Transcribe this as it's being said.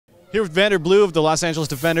Here with Vander Blue of the Los Angeles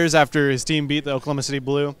Defenders after his team beat the Oklahoma City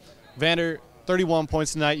Blue. Vander, 31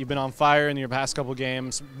 points tonight. You've been on fire in your past couple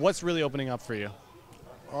games. What's really opening up for you?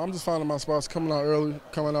 I'm just finding my spots, coming out early,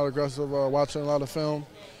 coming out aggressive, watching a lot of film,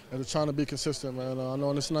 and just trying to be consistent, man. I know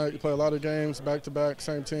on this night you play a lot of games, back-to-back,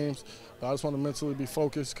 same teams, but I just want to mentally be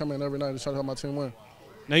focused, come in every night and try to help my team win.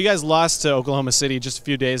 Now, you guys lost to Oklahoma City just a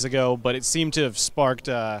few days ago, but it seemed to have sparked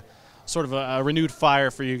sort of a renewed fire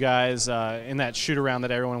for you guys in that shoot-around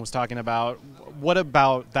that everyone was talking about. What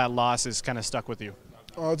about that loss has kind of stuck with you?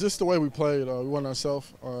 Just the way we played. We won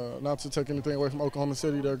ourselves. Not to take anything away from Oklahoma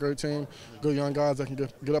City. They're a great team, good young guys that can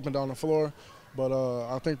get up and down the floor. But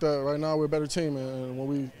I think that right now we're a better team, and when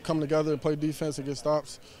we come together and play defense and get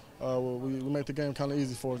stops, we make the game kind of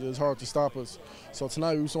easy for us. It's hard to stop us. So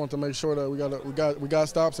tonight we just want to make sure that we got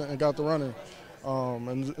stops and got the running.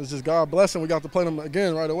 And it's just God blessing. We got to play them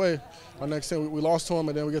again right away. Our next team, we lost to them,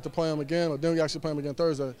 and then we get to play them again. But then we actually play them again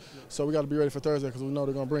Thursday. So we got to be ready for Thursday because we know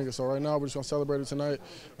they're going to bring it. So right now we're just going to celebrate it tonight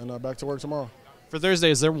and back to work tomorrow. For Thursday,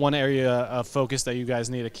 is there one area of focus that you guys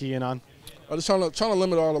need to key in on? Just trying to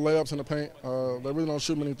limit all the layups in the paint. They really don't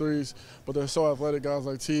shoot many threes, but they're so athletic. Guys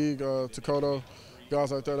like Teague, Takoto,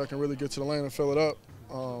 guys like that can really get to the lane and fill it up.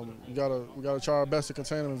 We gotta try our best to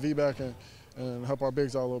contain them and V-back and help our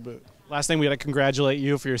bigs out a little bit. Last thing, we got to congratulate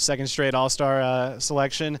you for your second straight All-Star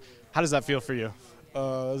selection. How does that feel for you?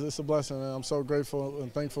 It's a blessing, man. I'm so grateful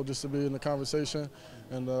and thankful just to be in the conversation,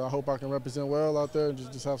 and I hope I can represent well out there and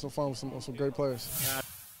just have some fun with some great players.